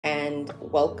and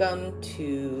welcome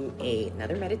to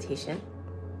another meditation.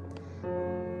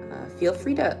 Feel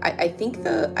free to. I think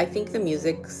the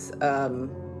music's. 1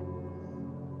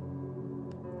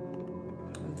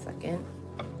 second.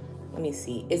 Let me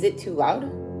see. Is it too loud?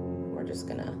 We're just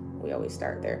gonna. We always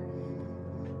start there.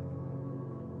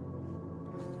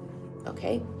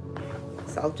 Okay.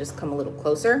 So I'll just come a little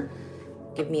closer.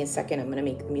 Give me a second. I'm gonna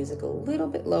make the music a little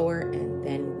bit lower, and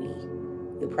then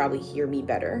you'll probably hear me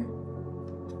better.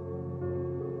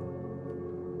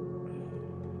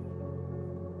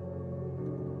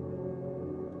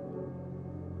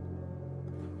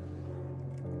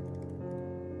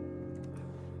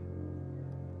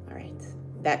 All right,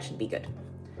 that should be good.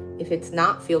 If it's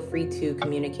not, feel free to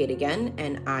communicate again,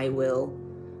 and I will,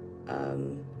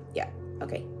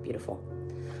 okay, beautiful.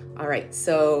 All right,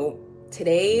 so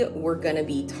today we're gonna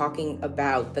be talking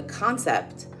about the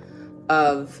concept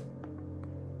of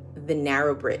the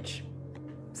narrow bridge.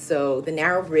 So the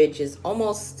narrow bridge is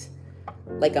almost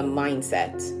like a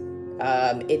mindset.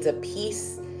 It's a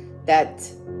piece that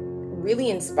really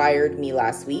inspired me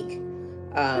last week,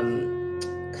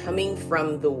 coming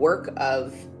from the work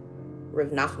of Rav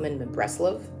Nachman ben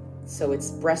Breslov. So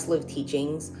it's Breslov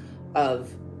teachings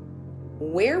of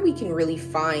where we can really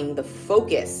find the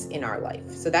focus in our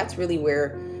life. So that's really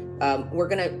where I'm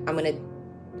gonna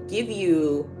give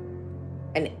you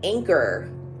an anchor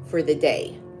for the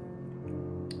day,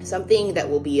 something that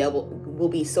will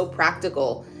be so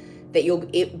practical that you'll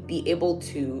be able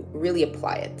to really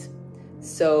apply it.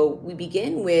 So we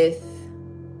begin with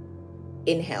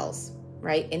inhales,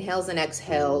 right? Inhales and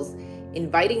exhales,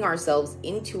 inviting ourselves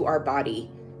into our body,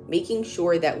 making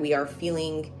sure that we are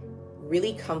feeling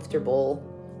really comfortable.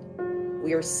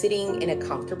 We are sitting in a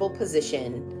comfortable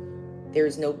position.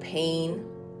 There's no pain.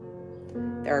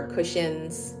 There are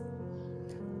cushions.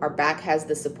 Our back has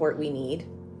the support we need.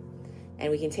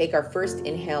 And we can take our first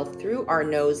inhale through our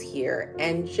nose here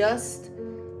and just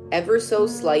ever so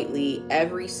slightly,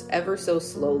 ever so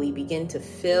slowly begin to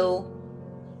fill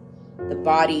the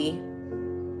body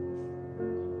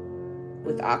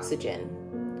with oxygen.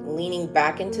 Leaning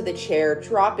back into the chair,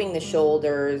 dropping the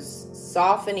shoulders,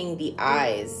 softening the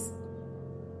eyes,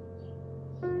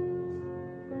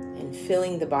 and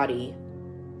filling the body.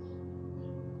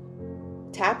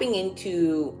 Tapping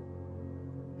into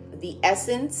the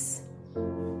essence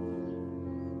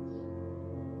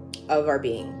of our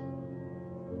being.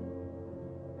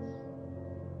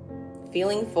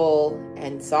 Feeling full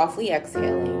and softly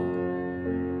exhaling.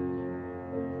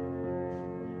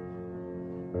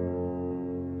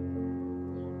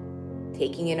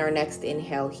 Taking in our next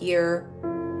inhale here,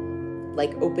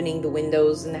 like opening the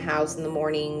windows in the house in the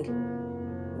morning.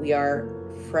 We are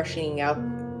freshening up.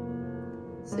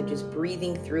 So just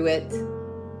breathing through it,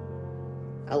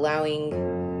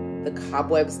 allowing the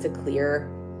cobwebs to clear.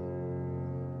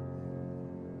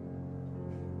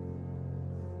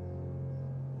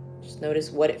 Just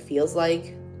notice what it feels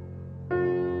like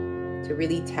to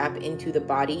really tap into the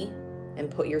body and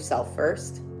put yourself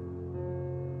first.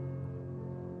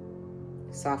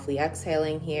 Softly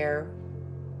exhaling here,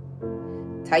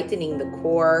 tightening the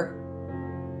core,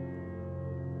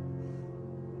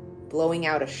 blowing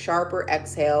out a sharper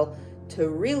exhale to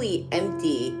really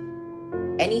empty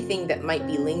anything that might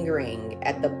be lingering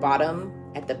at the bottom,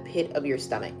 at the pit of your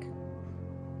stomach.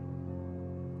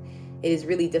 It is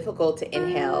really difficult to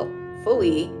inhale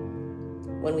fully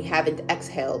when we haven't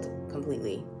exhaled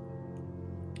completely.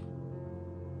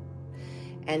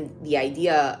 And the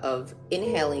idea of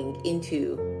inhaling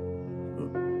into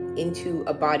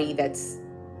a body that's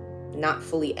not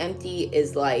fully empty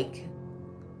is like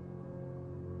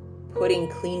putting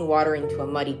clean water into a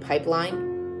muddy pipeline.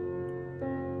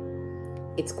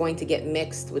 It's going to get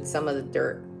mixed with some of the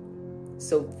dirt.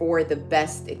 So for the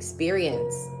best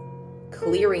experience,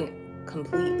 clearing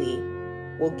completely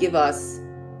will give us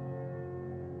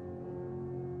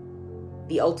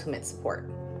the ultimate support.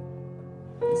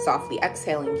 Softly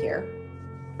exhaling here.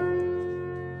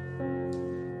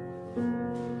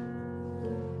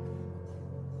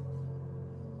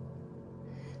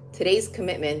 Today's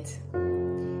commitment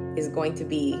is going to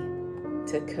be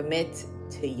to commit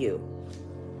to you.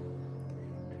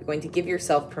 You're going to give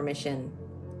yourself permission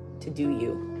to do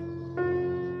you.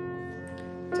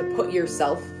 To put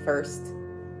yourself first.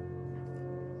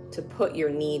 To put your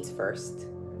needs first.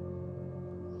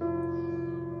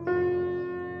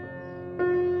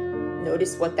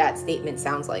 Notice what that statement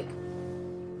sounds like.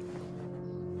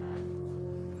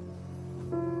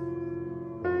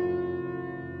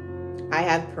 I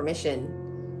have permission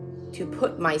to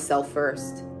put myself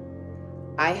first.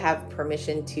 I have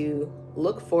permission to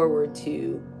look forward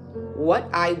to what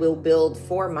I will build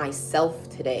for myself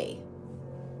today.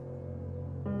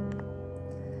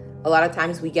 A lot of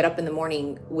times we get up in the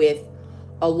morning with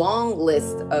a long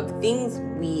list of things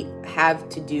we have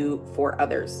to do for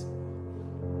others.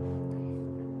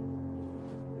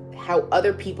 How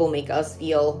other people make us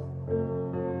feel,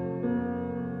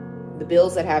 the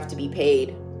bills that have to be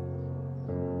paid.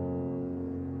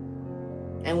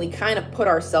 And we kind of put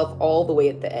ourselves all the way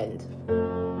at the end.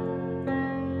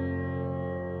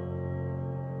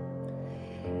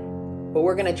 What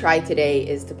we're going to try today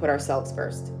is to put ourselves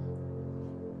first.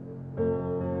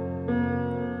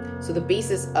 So the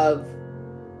basis of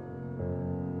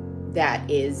that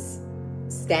is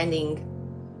standing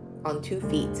on 2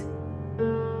 feet,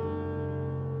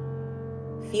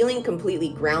 feeling completely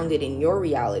grounded in your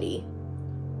reality,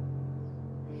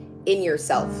 in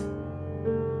yourself.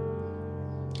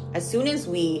 As soon as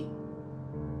we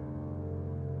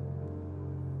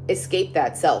escape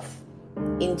that self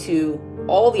into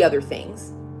all the other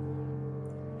things,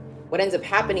 what ends up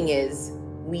happening is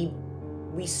we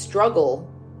struggle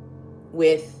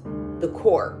with the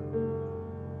core.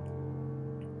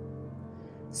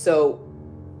 So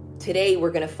today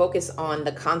we're going to focus on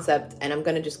the concept, and I'm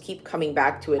going to just keep coming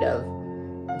back to it of,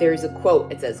 there's a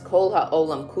quote, it says, Kol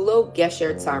ha'olam kulo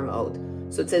gesher tsar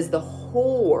ma'od. So it says the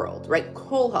whole world, right?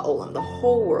 Kol ha'olam, the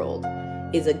whole world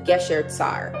is a gesher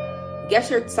tsar.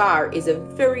 Gesher tsar is a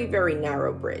very, very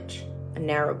narrow bridge, a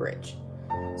narrow bridge.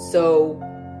 So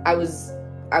I was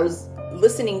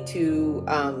listening to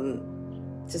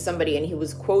somebody, and he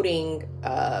was quoting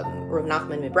Rav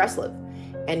Nachman Mibreslev,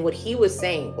 and what he was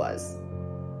saying was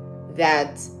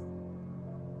that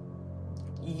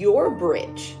your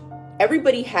bridge,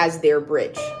 everybody has their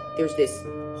bridge. There's this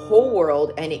whole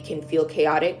world, and it can feel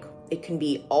chaotic. It can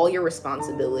be all your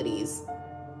responsibilities.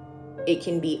 It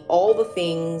can be all the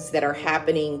things that are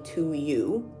happening to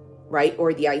you, right?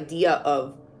 Or the idea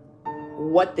of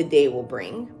what the day will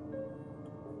bring.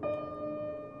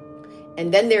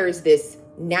 And then there is this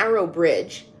narrow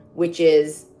bridge, which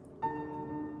is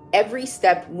every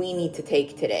step we need to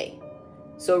take today.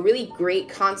 So a really great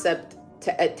concept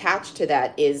to attach to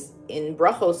that is in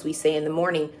Brachos, we say in the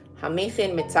morning,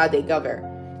 Hamechin Mitzadei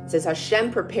Gaver. It says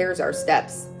Hashem prepares our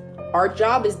steps. Our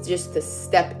job is just to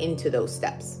step into those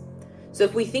steps. So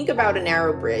if we think about a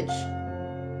narrow bridge,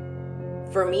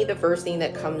 for me, the first thing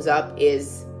that comes up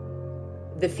is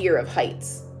the fear of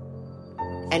heights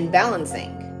and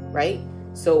balancing, right?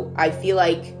 So I feel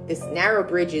like this narrow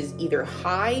bridge is either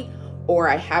high or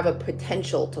I have a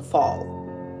potential to fall.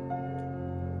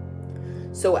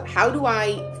 So how do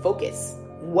I focus?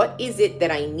 What is it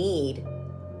that I need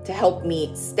to help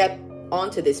me step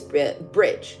onto this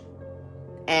bridge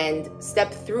and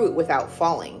step through it without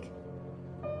falling?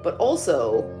 But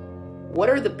also, what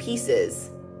are the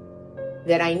pieces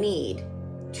that I need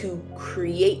to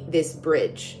create this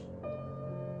bridge,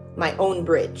 my own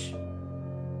bridge?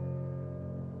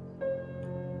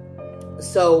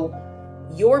 So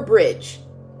your bridge,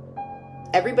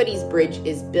 everybody's bridge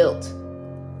is built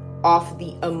off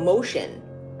the emotion,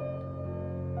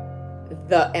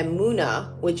 the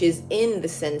emuna, which is in the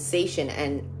sensation,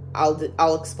 and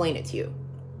I'll explain it to you.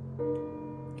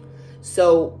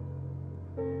 So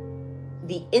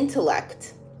the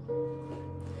intellect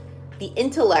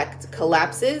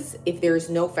collapses if there is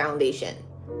no foundation,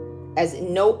 as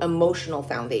in no emotional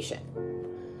foundation.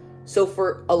 So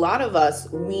for a lot of us,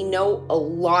 we know a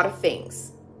lot of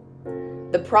things.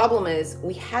 The problem is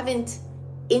we haven't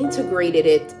integrated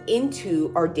it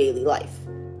into our daily life.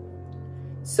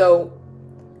 So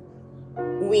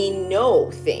we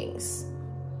know things,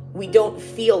 we don't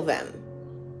feel them.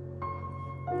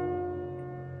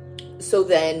 So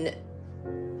then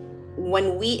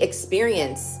when we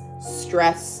experience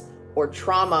stress or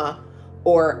trauma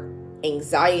or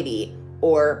anxiety,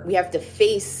 or we have to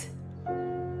face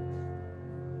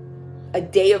a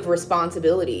day of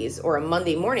responsibilities or a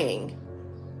Monday morning,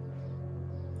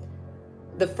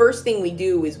 the first thing we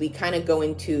do is we kind of go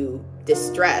into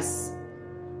distress,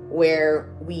 where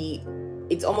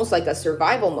it's almost like a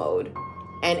survival mode,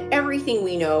 and everything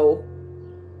we know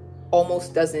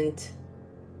almost doesn't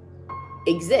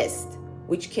exist,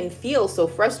 which can feel so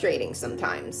frustrating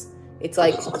sometimes. It's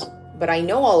like, but I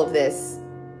know all of this,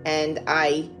 and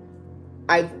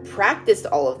I've practiced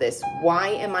all of this. Why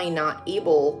am I not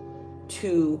able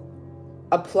to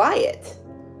apply it?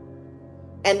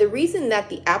 And the reason that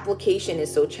the application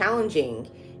is so challenging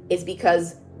is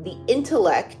because the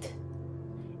intellect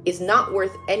is not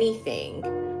worth anything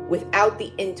without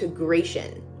the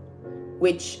integration,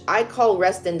 which I call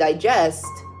rest and digest.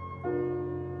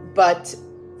 But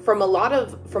from a lot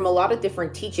of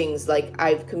different teachings, like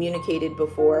I've communicated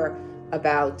before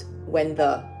about when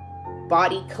the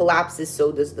body collapses,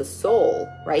 so does the soul,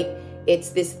 right? It's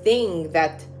this thing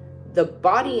that the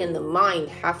body and the mind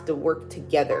have to work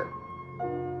together.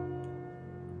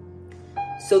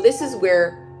 So this is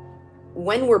where,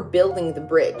 when we're building the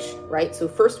bridge, right? So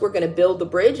first we're going to build the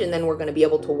bridge, and then we're going to be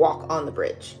able to walk on the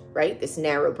bridge, right? This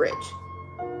narrow bridge.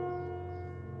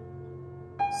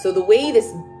 So the way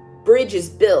this bridge is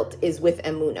built is with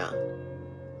Emunah.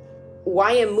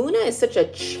 Why Emunah is such a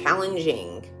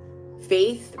challenging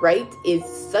faith, right? Is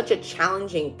such a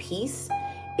challenging piece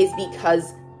is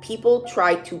because people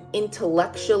try to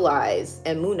intellectualize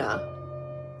Emunah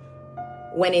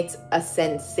when it's a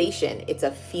sensation, it's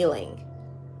a feeling.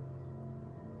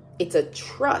 It's a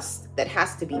trust that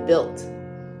has to be built.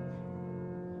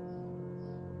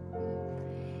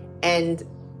 And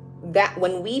that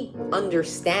when we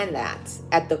understand that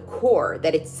at the core,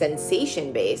 that it's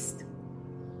sensation based,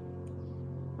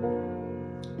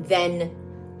 then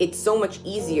it's so much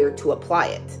easier to apply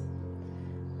it.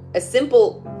 A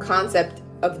simple concept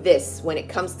of this when it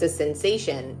comes to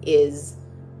sensation is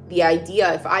the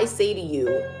idea, if I say to you,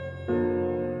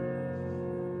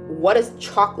 what does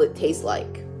chocolate taste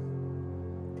like?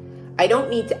 I don't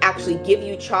need to actually give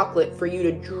you chocolate for you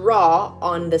to draw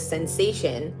on the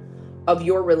sensation of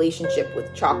your relationship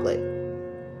with chocolate.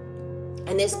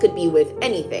 And this could be with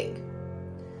anything.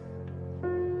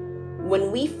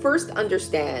 When we first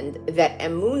understand that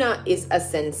Emunah is a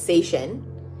sensation,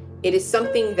 it is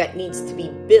something that needs to be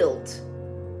built.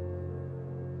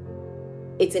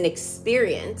 It's an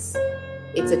experience.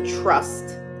 It's a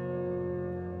trust.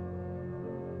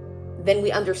 Then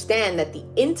we understand that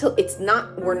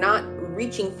we're not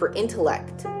reaching for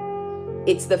intellect.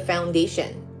 It's the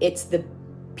foundation. It's the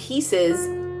pieces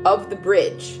of the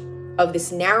bridge, of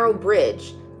this narrow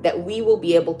bridge, that we will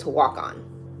be able to walk on.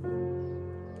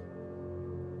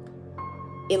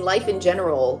 In life in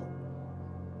general,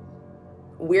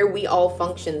 where we all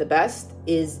function the best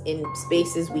is in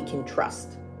spaces we can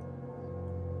trust.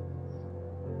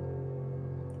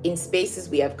 In spaces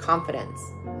we have confidence.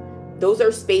 Those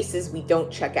are spaces we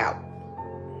don't check out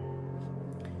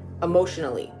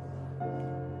emotionally.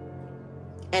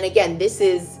 And again, this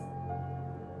is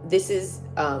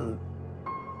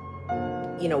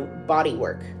body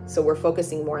work. So we're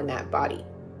focusing more on that body.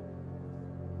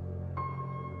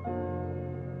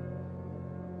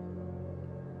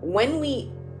 When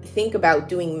we think about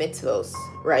doing mitzvos,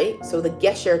 right? So the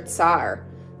Gesher Tzar,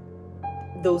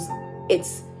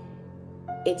 it's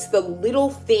the little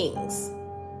things.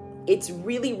 It's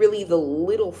really, really the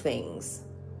little things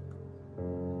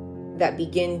that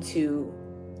begin to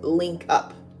link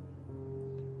up.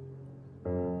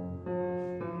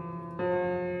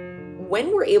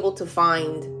 When we're able to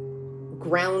find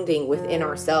grounding within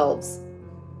ourselves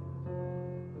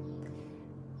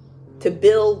to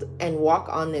build and walk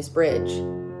on this bridge,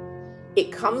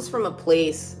 it comes from a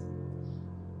place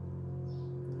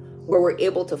where we're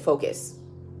able to focus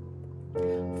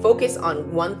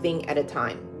on one thing at a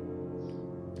time.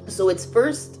 So it's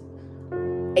first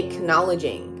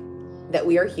acknowledging that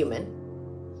we are human.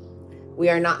 We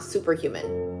are not superhuman.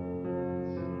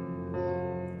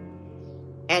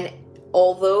 And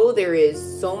although there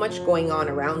is so much going on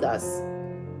around us,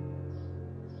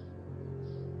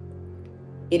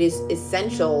 it is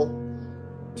essential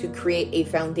to create a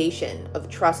foundation of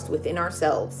trust within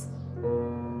ourselves.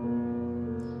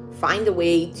 Find a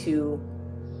way to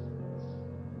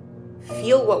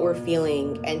feel what we're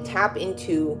feeling and tap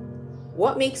into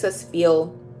what makes us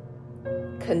feel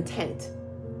content,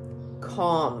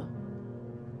 calm.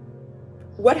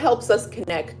 What helps us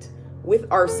connect with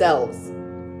ourselves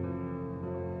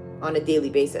on a daily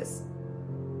basis.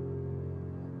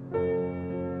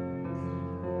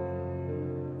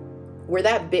 Where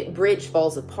that bridge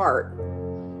falls apart,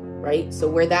 right? So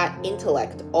where that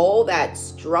intellect, all that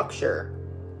structure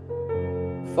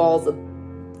falls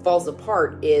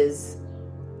apart is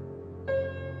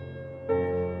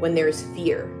when there's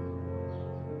fear,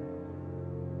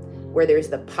 where there's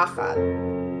the pachad,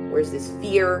 where there's this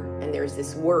fear and there's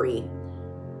this worry.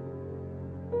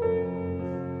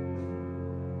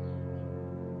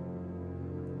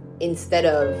 Instead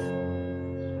of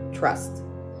trust.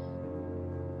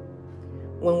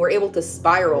 When we're able to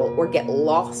spiral or get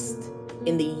lost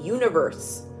in the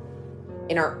universe,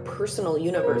 in our personal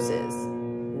universes,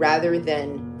 rather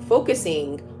than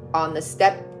focusing on the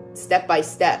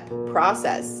step-by-step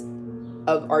process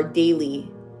of our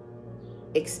daily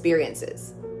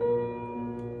experiences.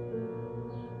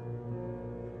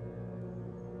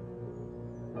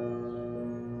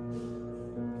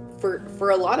 For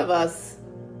a lot of us,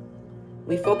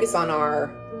 we focus on our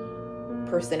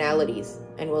personalities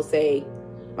and we'll say,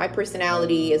 my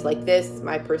personality is like this,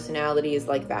 my personality is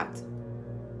like that.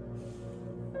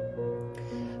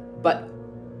 But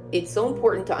it's so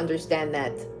important to understand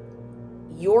that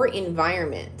your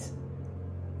environment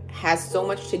has so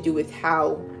much to do with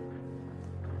how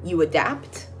you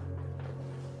adapt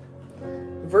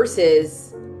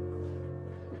versus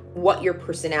what your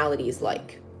personality is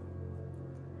like.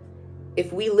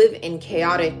 If we live in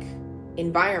chaotic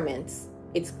environments,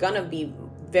 it's gonna be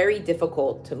very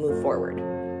difficult to move forward.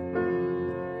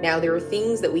 Now, there are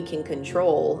things that we can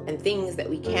control and things that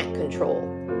we can't control.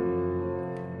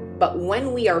 But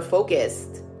when we are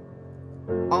focused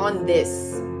on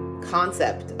this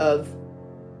concept of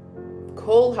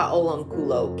Kol ha'olam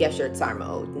kulo gesher tzar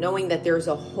ma'od, knowing that there's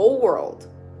a whole world,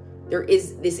 there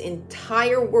is this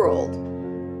entire world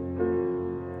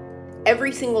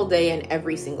every single day and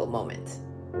every single moment.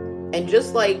 And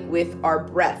just like with our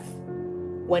breath,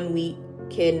 when we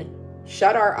can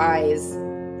shut our eyes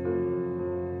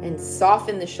and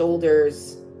soften the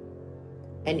shoulders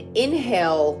and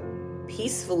inhale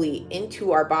peacefully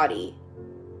into our body,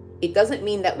 it doesn't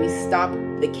mean that we stop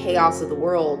the chaos of the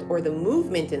world or the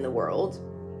movement in the world.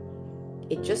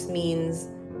 It just means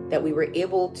that we were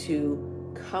able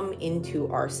to come into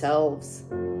ourselves,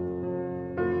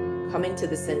 come into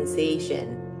the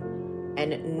sensation,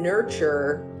 and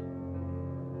nurture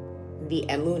the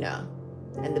emunah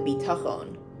and the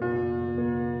bitachon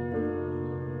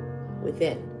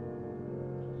within.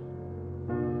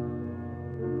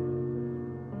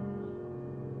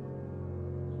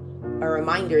 A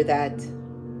reminder that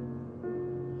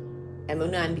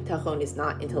emunah and bitachon is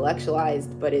not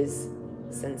intellectualized, but is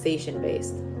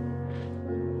sensation-based.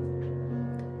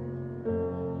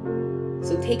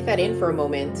 So take that in for a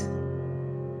moment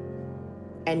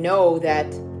and know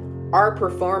that our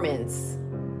performance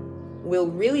will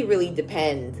really, really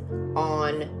depend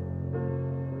on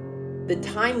the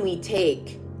time we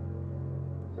take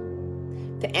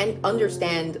to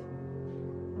understand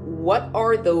what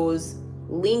are those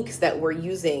links that we're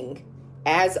using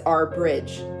as our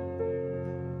bridge,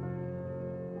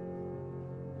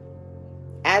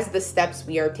 as the steps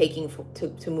we are taking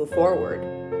to move forward.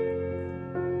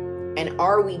 And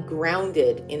are we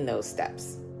grounded in those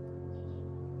steps?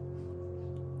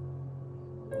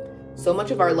 So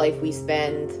much of our life we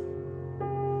spend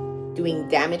doing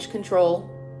damage control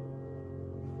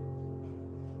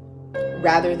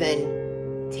rather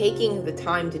than taking the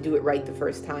time to do it right the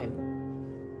first time.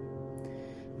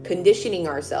 Conditioning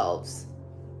ourselves.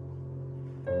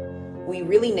 We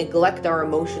really neglect our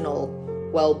emotional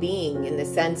well-being in the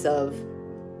sense of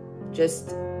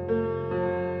just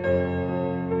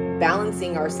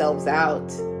balancing ourselves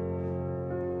out.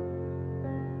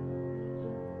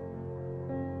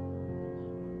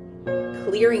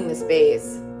 Clearing the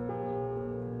space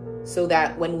so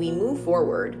that when we move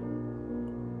forward,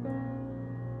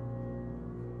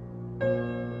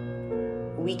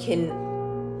 we can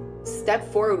step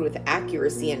forward with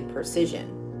accuracy and precision.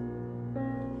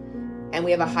 And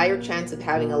we have a higher chance of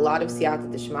having a lot of siyata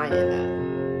d'shmaya in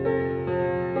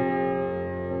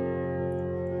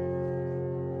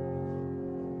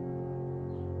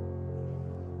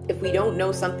that. If we don't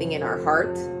know something in our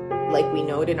heart, like we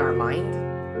know it in our mind,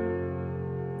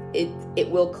 it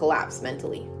will collapse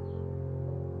mentally.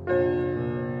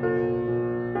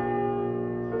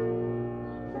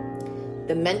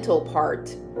 The mental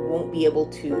part won't be able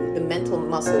to, the mental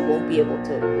muscle won't be able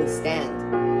to withstand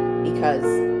because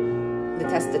the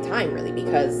test of time, really,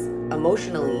 because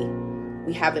emotionally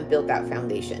we haven't built that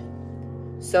foundation.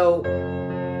 So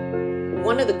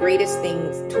one of the greatest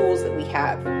tools that we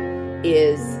have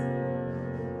is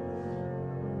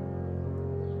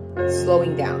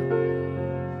slowing down.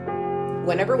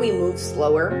 Whenever we move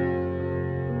slower,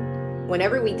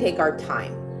 whenever we take our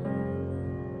time,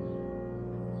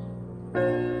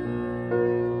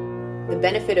 the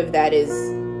benefit of that is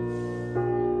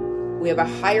we have a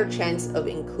higher chance of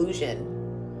inclusion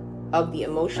of the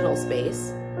emotional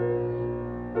space,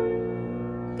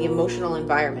 the emotional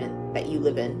environment that you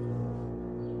live in.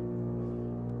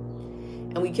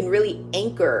 And we can really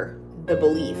anchor the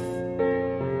belief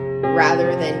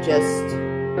rather than just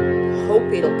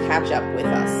hope it'll catch up with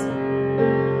us.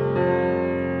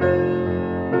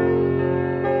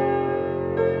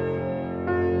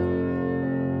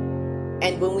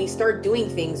 And when we start doing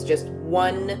things just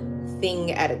one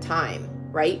thing at a time,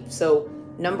 right? So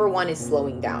number one is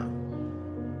slowing down.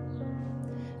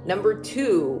 Number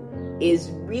two is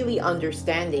really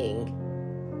understanding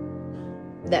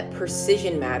that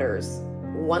precision matters,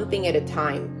 one thing at a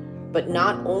time, but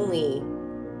not only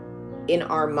in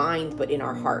our mind, but in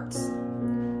our hearts.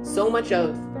 so much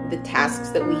of the tasks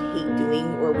that we hate doing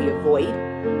or we avoid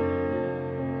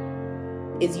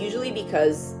is usually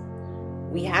because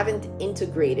we haven't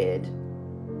integrated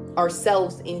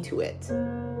ourselves into it.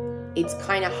 It's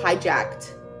kind of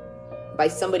hijacked by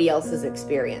somebody else's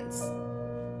experience.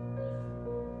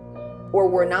 Or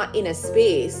we're not in a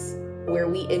space where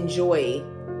we enjoy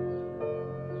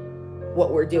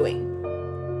what we're doing.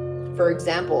 For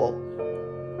example,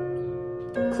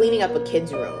 cleaning up a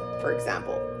kid's room, for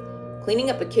example. Cleaning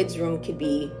up a kid's room could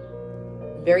be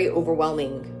very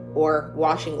overwhelming, or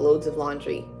washing loads of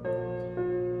laundry.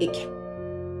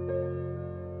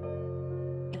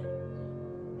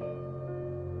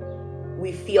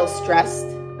 We feel stressed,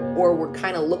 or we're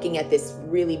kind of looking at this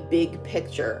really big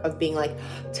picture of being like,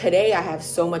 today I have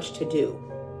so much to do.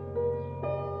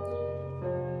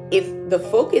 If the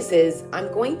focus is,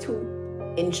 I'm going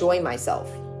to enjoy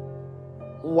myself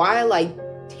while I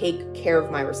take care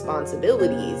of my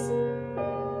responsibilities,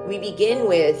 we begin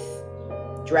with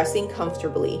dressing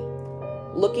comfortably,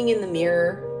 looking in the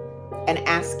mirror and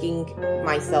asking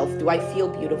myself, do I feel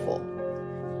beautiful?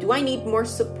 Do I need more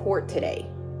support today?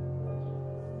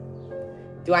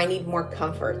 Do I need more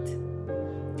comfort?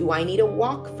 Do I need a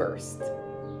walk first?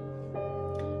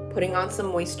 Putting on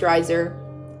some moisturizer.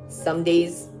 Some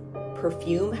days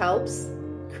perfume helps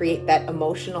create that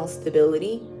emotional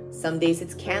stability. Some days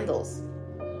it's candles.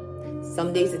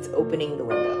 Some days it's opening the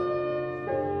window.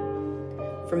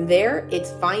 From there,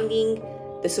 it's finding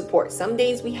the support. Some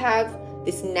days we have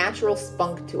this natural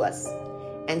spunk to us,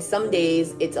 and some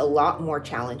days it's a lot more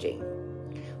challenging.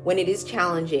 When it is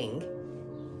challenging,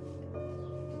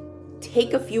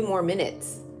 take a few more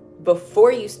minutes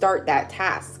before you start that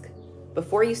task,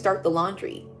 before you start the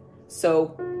laundry.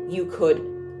 So you could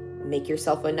make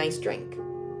yourself a nice drink.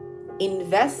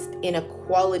 Invest in a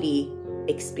quality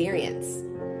experience.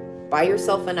 Buy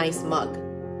yourself a nice mug.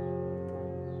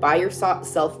 Buy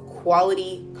yourself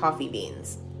quality coffee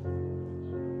beans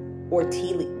or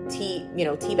tea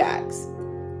bags.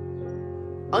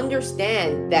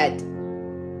 Understand that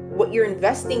what you're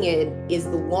investing in is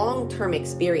the long-term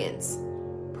experience.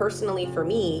 Personally, for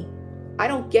me, I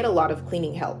don't get a lot of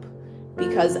cleaning help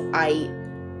because I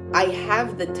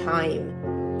have the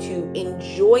time to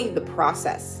enjoy the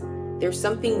process. There's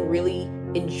something really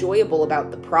enjoyable about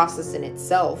the process in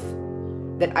itself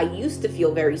that I used to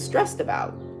feel very stressed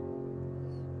about.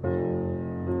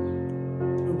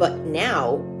 But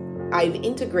now I've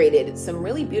integrated some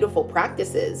really beautiful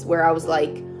practices where I was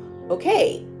like,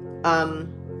 okay,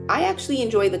 I actually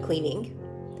enjoy the cleaning.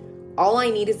 All I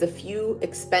need is a few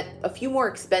more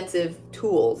expensive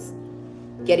tools.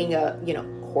 Getting a,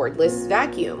 cordless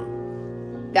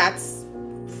vacuum. That's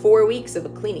 4 weeks of a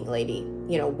cleaning lady,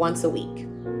 once a week.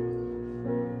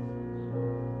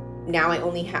 Now I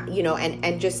only have,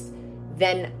 and just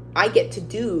then I get to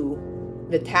do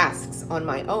the tasks on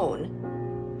my own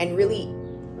and really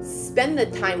spend the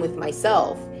time with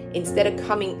myself instead of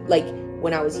coming, like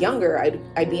when I was younger,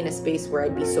 I'd be in a space where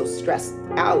I'd be so stressed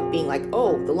out, being like,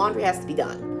 oh, the laundry has to be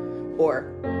done,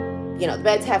 or, the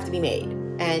beds have to be made.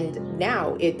 And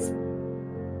now it's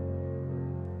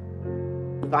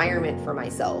environment for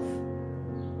myself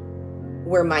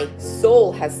where my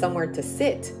soul has somewhere to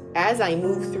sit as I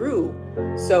move through.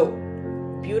 So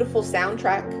beautiful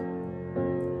soundtrack,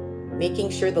 making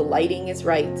sure the lighting is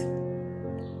right,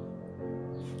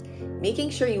 making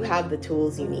sure you have the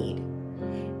tools you need.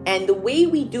 And the way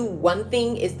we do one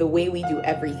thing is the way we do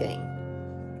everything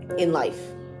in life.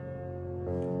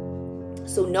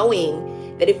 So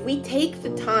knowing that if we take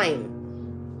the time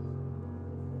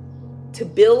to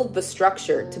build the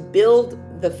structure, to build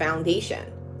the foundation,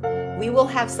 we will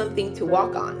have something to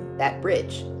walk on, that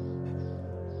bridge.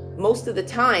 Most of the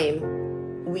time,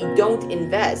 we don't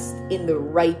invest in the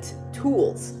right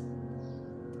tools.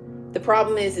 The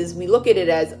problem is we look at it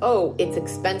as, oh, it's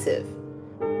expensive.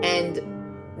 And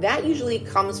that usually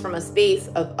comes from a space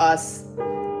of us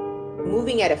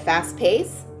moving at a fast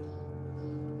pace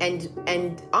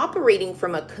and operating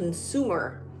from a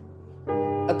consumer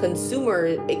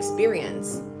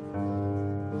experience,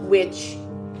 which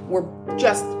we're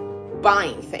just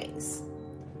buying things.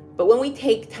 But when we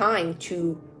take time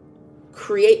to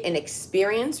create an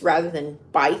experience rather than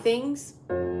buy things,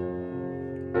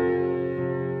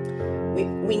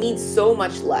 we need so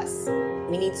much less.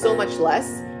 We need so much less,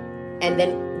 and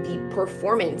then the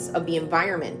performance of the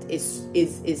environment is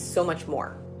so much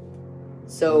more.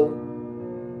 So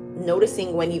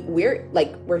noticing when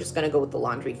we're just going to go with the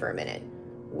laundry for a minute.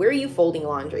 Where are you folding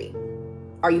laundry?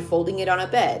 Are you folding it on a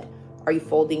bed? Are you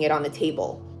folding it on the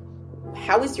table?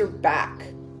 How is your back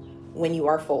when you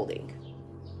are folding?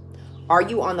 Are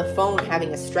you on the phone having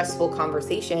a stressful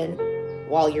conversation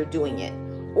while you're doing it?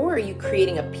 Or are you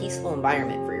creating a peaceful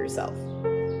environment for yourself?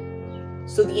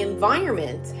 So the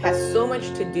environment has so much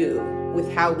to do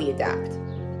with how we adapt.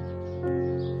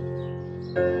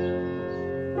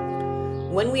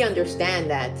 When we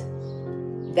understand that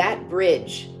that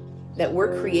bridge that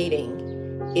we're creating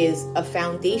is a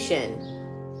foundation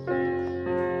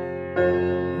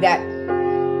that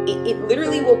it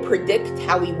literally will predict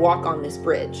how we walk on this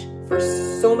bridge. For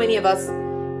so many of us,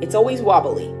 it's always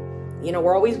wobbly. You know,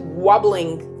 we're always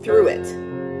wobbling through it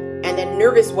and then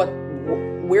nervous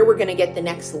where we're going to get the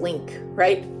next link,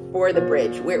 right? For the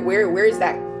bridge. Where is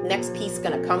that next piece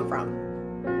going to come from?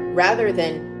 Rather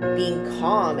than being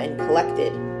calm and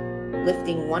collected,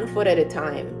 lifting one foot at a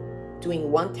time, doing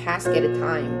one task at a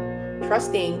time,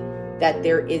 trusting that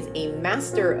there is a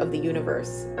master of the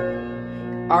universe.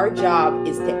 Our job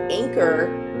is to anchor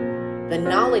the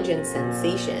knowledge and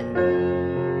sensation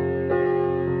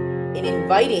in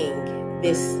inviting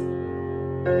this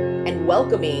and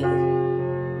welcoming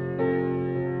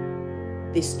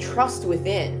this trust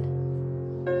within,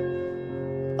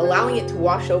 allowing it to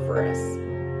wash over us,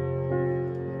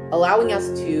 allowing us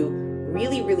to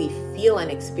really, really feel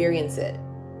and experience it.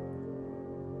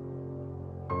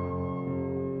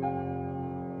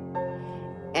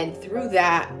 And through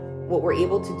that, what we're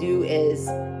able to do is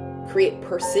create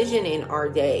precision in our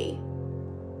day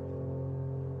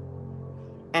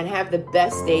and have the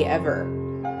best day ever,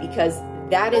 because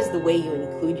that is the way you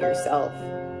include yourself.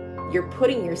 You're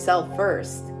putting yourself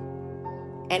first,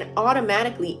 and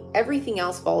automatically everything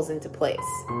else falls into place.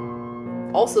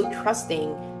 Also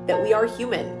trusting that we are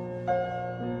human.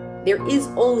 There is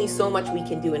only so much we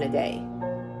can do in a day.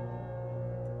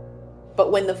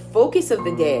 But when the focus of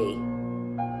the day,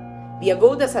 the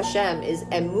Avodas Hashem, is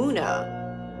Emunah,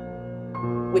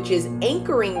 which is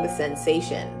anchoring the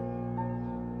sensation,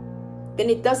 then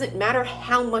it doesn't matter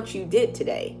how much you did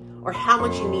today or how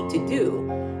much you need to do.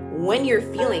 When you're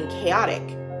feeling chaotic,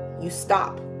 you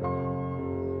stop.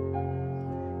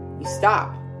 You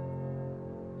stop.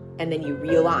 And then you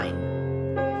realign.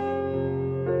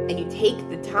 And you take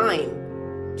the time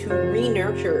to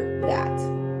re-nurture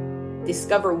that.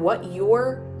 Discover what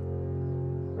your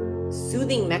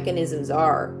soothing mechanisms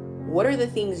are. What are the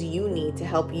things you need to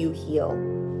help you heal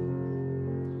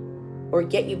or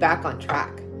get you back on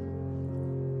track?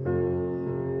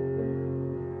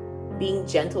 Being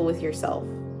gentle with yourself,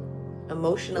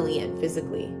 emotionally and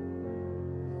physically.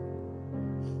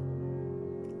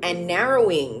 And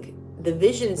narrowing the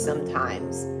vision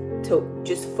sometimes to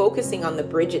just focusing on the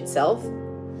bridge itself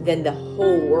than the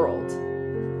whole world.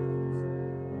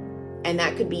 And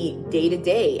that could be day to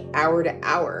day, hour to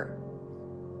hour,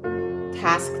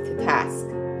 task to task.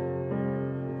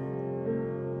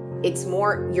 It's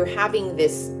more, you're having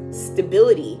this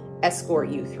stability escort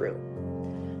you through.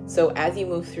 So as you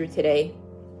move through today,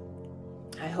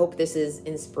 I hope this is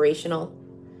inspirational.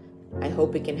 I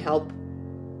hope it can help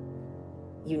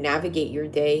you navigate your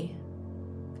day.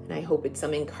 And I hope it's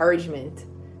some encouragement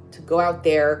to go out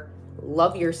there,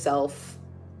 love yourself,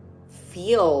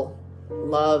 feel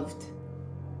loved,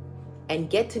 and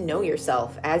get to know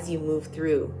yourself as you move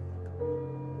through.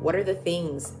 What are the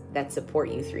things that support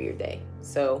you through your day?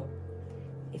 So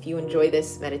if you enjoy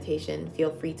this meditation, feel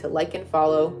free to like and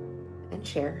follow and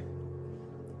share.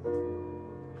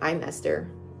 I'm Esther,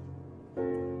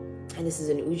 and this is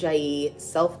an Ujjayi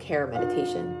self-care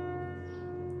meditation.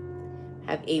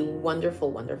 Have a wonderful,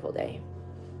 wonderful day.